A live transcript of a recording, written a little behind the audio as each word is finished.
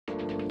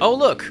Oh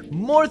look,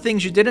 more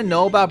things you didn't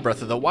know about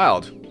Breath of the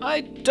Wild.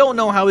 I don't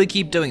know how we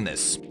keep doing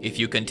this. If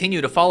you continue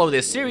to follow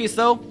this series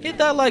though, hit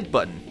that like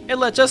button. It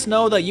lets us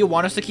know that you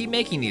want us to keep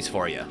making these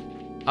for you.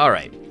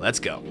 Alright, let's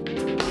go.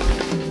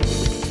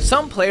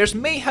 Some players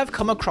may have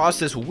come across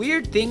this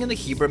weird thing in the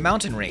Hebra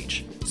mountain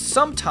range.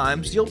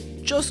 Sometimes you'll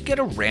just get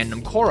a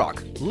random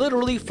Korok,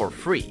 literally for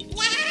free.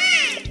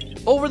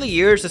 Over the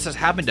years, this has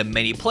happened to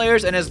many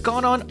players and has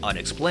gone on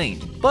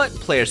unexplained, but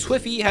player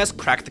Swiffy has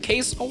cracked the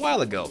case a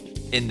while ago.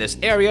 In this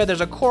area, there's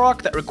a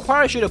Korok that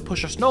requires you to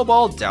push a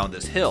snowball down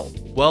this hill.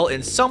 Well,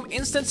 in some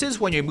instances,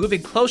 when you're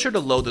moving closer to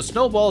load the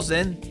snowballs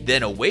in,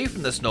 then away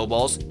from the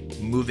snowballs,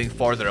 moving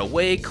farther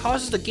away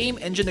causes the game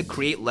engine to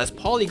create less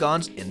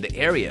polygons in the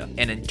area,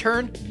 and in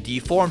turn,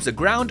 deforms the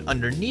ground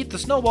underneath the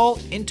snowball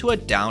into a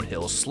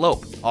downhill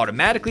slope,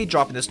 automatically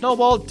dropping the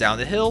snowball down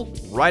the hill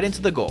right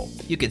into the goal.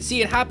 You can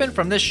see it happen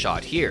from this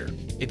shot here.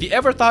 If you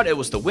ever thought it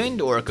was the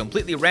wind or a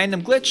completely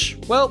random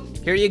glitch, well,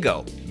 here you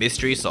go,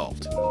 mystery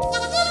solved.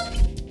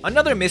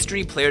 Another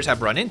mystery players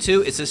have run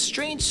into is a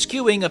strange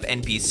skewing of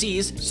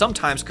NPCs,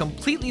 sometimes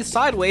completely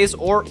sideways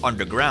or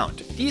underground.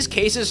 These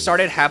cases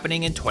started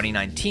happening in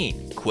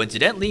 2019,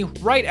 coincidentally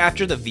right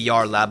after the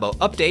VR Labo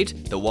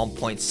update, the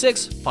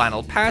 1.6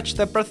 final patch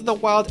that Breath of the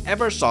Wild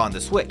ever saw on the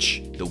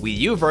Switch. The Wii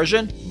U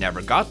version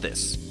never got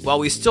this. While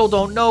we still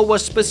don't know what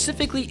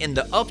specifically in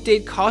the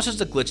update causes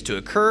the glitch to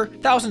occur,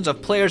 thousands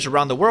of players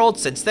around the world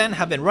since then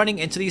have been running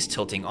into these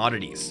tilting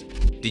oddities.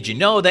 Did you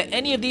know that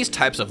any of these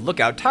types of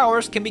lookout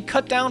towers can be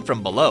cut down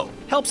from below?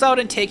 Helps out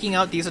in taking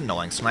out these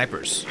annoying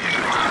snipers.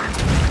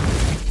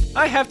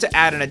 I have to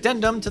add an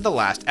addendum to the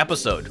last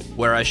episode,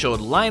 where I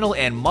showed Lionel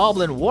and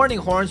Moblin warning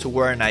horns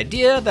were an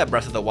idea that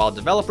Breath of the Wild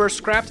developers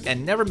scrapped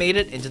and never made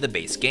it into the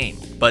base game.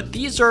 But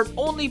these are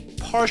only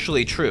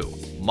partially true.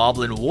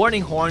 Moblin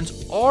warning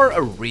horns are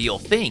a real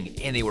thing,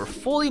 and they were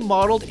fully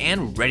modeled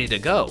and ready to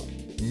go.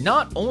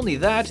 Not only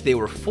that, they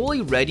were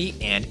fully ready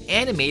and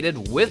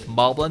animated with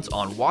Moblins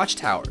on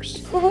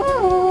watchtowers.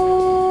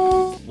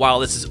 While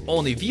this is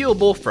only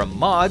viewable from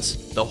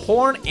mods, the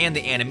horn and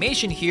the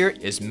animation here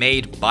is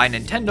made by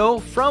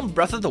Nintendo from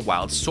Breath of the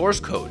Wild's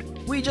source code.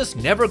 We just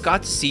never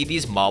got to see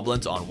these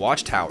Moblins on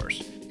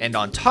watchtowers. And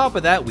on top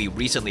of that, we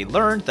recently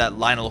learned that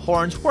Lionel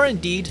horns were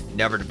indeed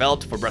never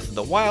developed for Breath of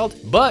the Wild,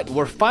 but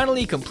were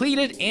finally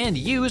completed and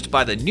used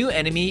by the new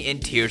enemy in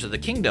Tears of the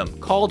Kingdom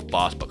called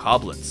Boss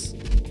Bokoblins.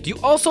 Do you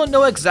also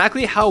know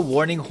exactly how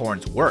warning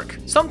horns work?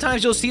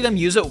 Sometimes you'll see them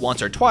use it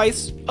once or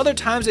twice, other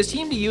times they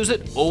seem to use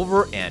it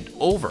over and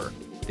over.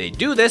 They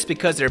do this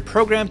because they're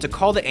programmed to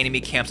call the enemy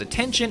camp's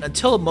attention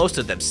until most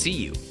of them see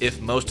you.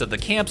 If most of the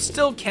camps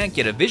still can't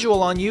get a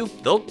visual on you,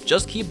 they'll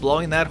just keep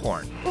blowing that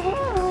horn.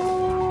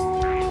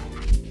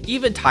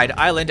 Eventide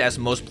Island, as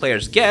most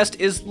players guessed,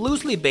 is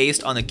loosely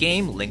based on the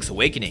game Link's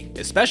Awakening,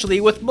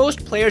 especially with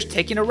most players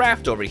taking a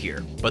raft over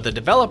here, but the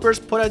developers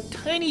put a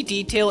tiny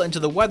detail into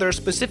the weather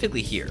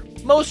specifically here.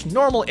 Most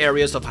normal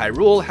areas of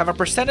Hyrule have a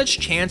percentage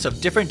chance of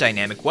different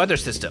dynamic weather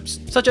systems,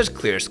 such as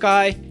clear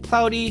sky,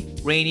 cloudy,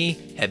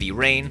 rainy, heavy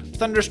rain,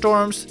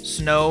 thunderstorms,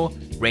 snow,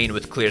 rain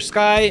with clear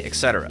sky,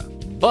 etc.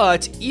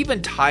 But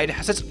Eventide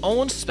has its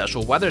own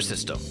special weather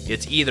system.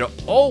 It's either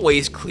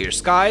always clear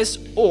skies,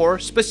 or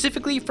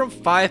specifically from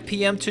 5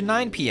 PM to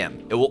 9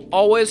 PM, it will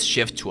always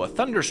shift to a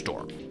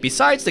thunderstorm.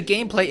 Besides the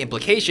gameplay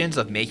implications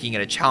of making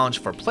it a challenge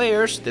for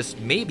players, this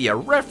may be a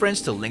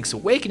reference to Link's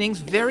Awakening's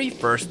very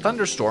first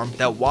thunderstorm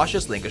that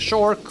washes Link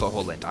ashore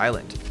Koholint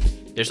Island.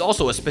 There's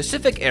also a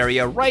specific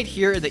area right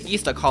here in the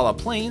East Akkala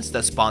Plains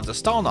that spawns a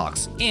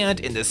Stalnox, and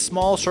in this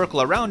small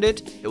circle around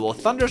it, it will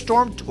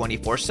thunderstorm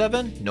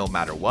 24/7 no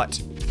matter what.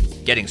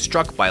 Getting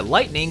struck by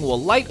lightning will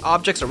light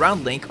objects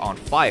around Link on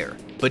fire.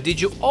 But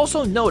did you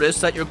also notice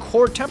that your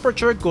core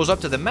temperature goes up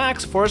to the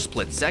max for a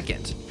split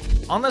second?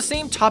 On the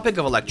same topic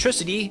of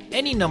electricity,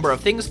 any number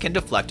of things can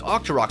deflect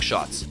Octorok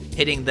shots,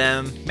 hitting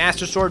them,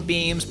 Master Sword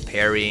beams,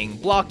 parrying,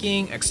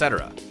 blocking,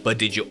 etc. But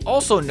did you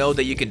also know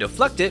that you can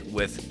deflect it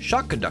with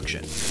shock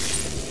conduction?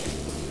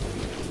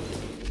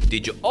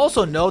 Did you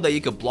also know that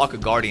you can block a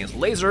Guardian's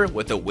laser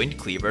with a Wind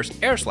Cleaver's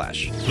Air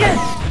Slash?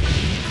 Yes!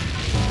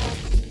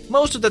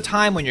 Most of the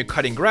time when you're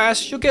cutting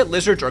grass, you'll get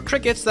lizards or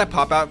crickets that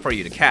pop out for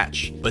you to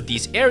catch. But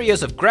these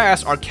areas of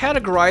grass are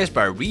categorized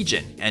by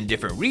region, and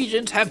different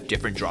regions have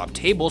different drop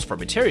tables for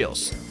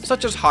materials,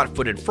 such as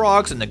hot-footed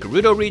frogs in the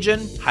Gerudo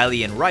region,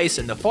 Hylian rice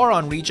in the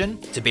Faron region,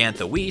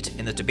 Tabantha wheat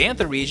in the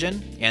Tabantha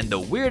region, and the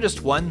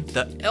weirdest one,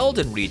 the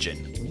Eldin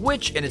region,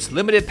 which in its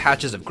limited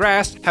patches of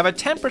grass have a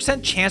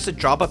 10% chance to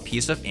drop a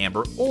piece of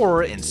amber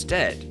ore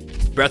instead.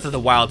 Breath of the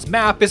Wild's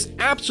map is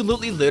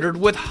absolutely littered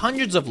with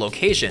hundreds of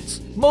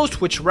locations,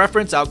 most which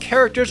reference out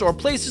characters or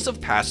places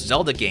of past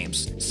Zelda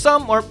games.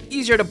 Some are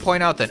easier to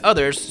point out than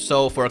others,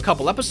 so for a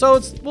couple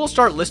episodes, we'll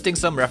start listing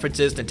some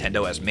references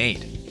Nintendo has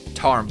made.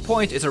 Tarm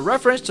Point is a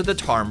reference to the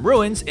Tarm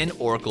Ruins in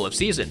Oracle of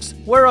Seasons,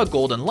 where a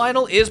golden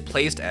ladle is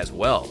placed as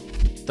well.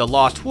 The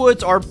Lost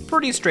Woods are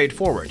pretty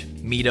straightforward.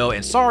 Mido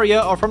and Saria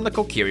are from the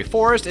Kokiri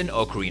Forest in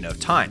Ocarina of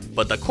Time,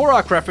 but the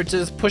Korok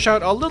references push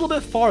out a little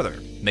bit farther.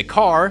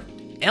 Mikar,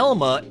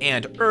 Elma,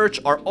 and Urch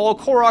are all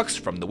Koroks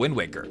from the Wind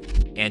Waker.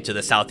 And to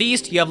the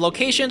southeast, you have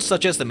locations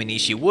such as the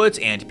Minishi Woods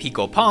and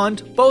Pico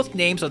Pond, both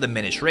names of the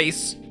Minish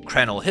race,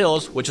 Krenel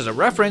Hills, which is a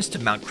reference to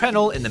Mount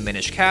Krenel in the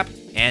Minish Cap,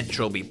 and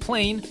Trilby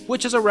Plain,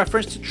 which is a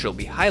reference to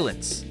Trilby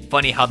Highlands.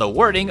 Funny how the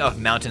wording of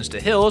mountains to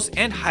hills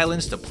and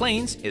highlands to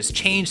plains is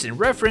changed in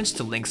reference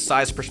to Link's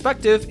size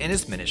perspective in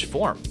his Minish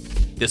form.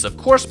 This of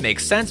course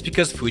makes sense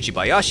because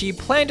Fujibayashi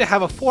planned to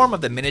have a form of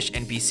the Minish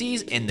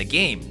NPCs in the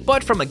game,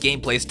 but from a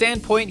gameplay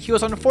standpoint, he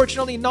was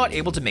unfortunately not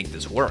able to make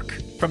this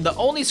work. From the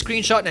only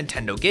screenshot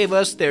Nintendo gave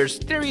us, there's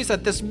theories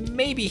that this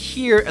may be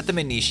here at the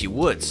Minishi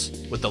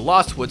Woods, with the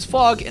Lost Woods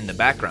fog in the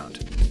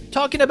background.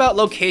 Talking about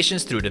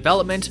locations through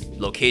development,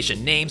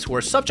 location names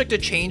were subject to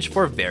change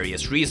for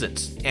various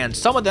reasons, and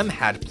some of them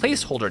had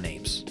placeholder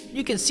names.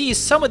 You can see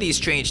some of these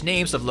strange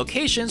names of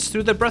locations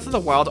through the Breath of the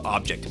Wild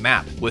object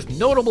map, with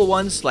notable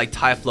ones like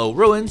Typhlow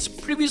Ruins,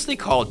 previously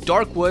called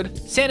Darkwood,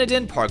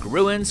 Sanadin Park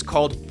Ruins,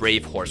 called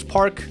Brave Horse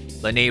Park,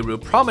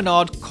 Lanayru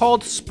Promenade,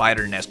 called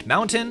Spider Nest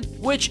Mountain,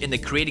 which in the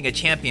Creating a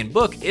Champion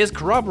book is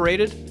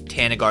corroborated,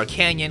 Tanagar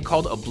Canyon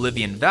called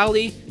Oblivion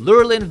Valley,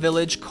 Lurelin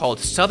Village called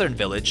Southern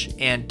Village,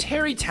 and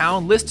Terry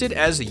Town listed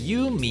as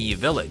Yu-Mi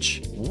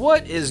Village.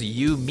 What is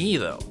Yu-Mi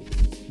though?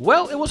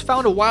 Well, it was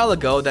found a while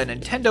ago that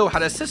Nintendo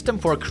had a system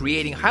for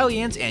creating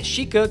Hylians and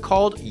Sheikah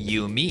called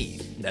Yu-Mi.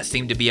 That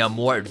seemed to be a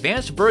more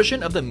advanced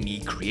version of the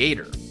Mii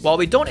creator. While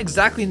we don't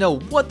exactly know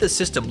what the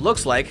system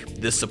looks like,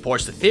 this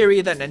supports the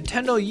theory that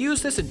Nintendo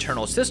used this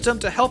internal system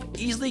to help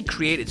easily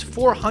create its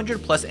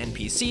 400 plus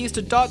NPCs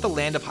to dot the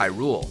land of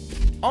Hyrule.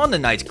 On the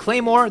Knight's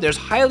Claymore, there's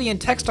Hylian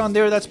text on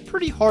there that's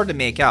pretty hard to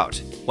make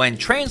out. When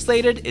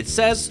translated, it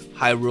says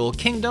Hyrule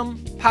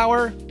Kingdom,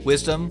 Power,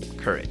 Wisdom,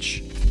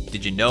 Courage.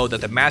 Did you know that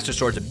the Master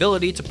Sword's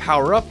ability to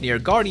power up near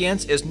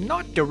Guardians is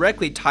not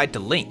directly tied to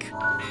Link?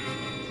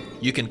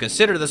 You can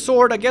consider the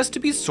sword, I guess, to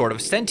be sort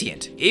of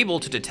sentient,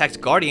 able to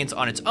detect Guardians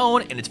on its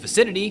own in its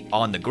vicinity,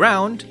 on the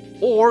ground,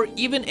 or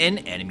even in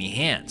enemy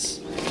hands.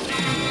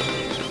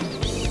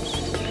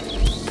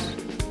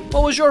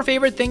 What was your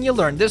favorite thing you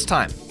learned this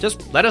time?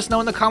 Just let us know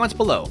in the comments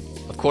below.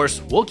 Of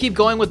course, we'll keep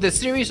going with this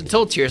series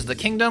until Tears of the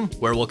Kingdom,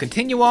 where we'll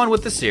continue on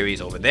with the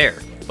series over there.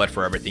 But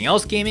for everything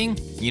else gaming,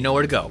 you know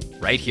where to go,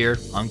 right here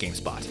on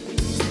GameSpot.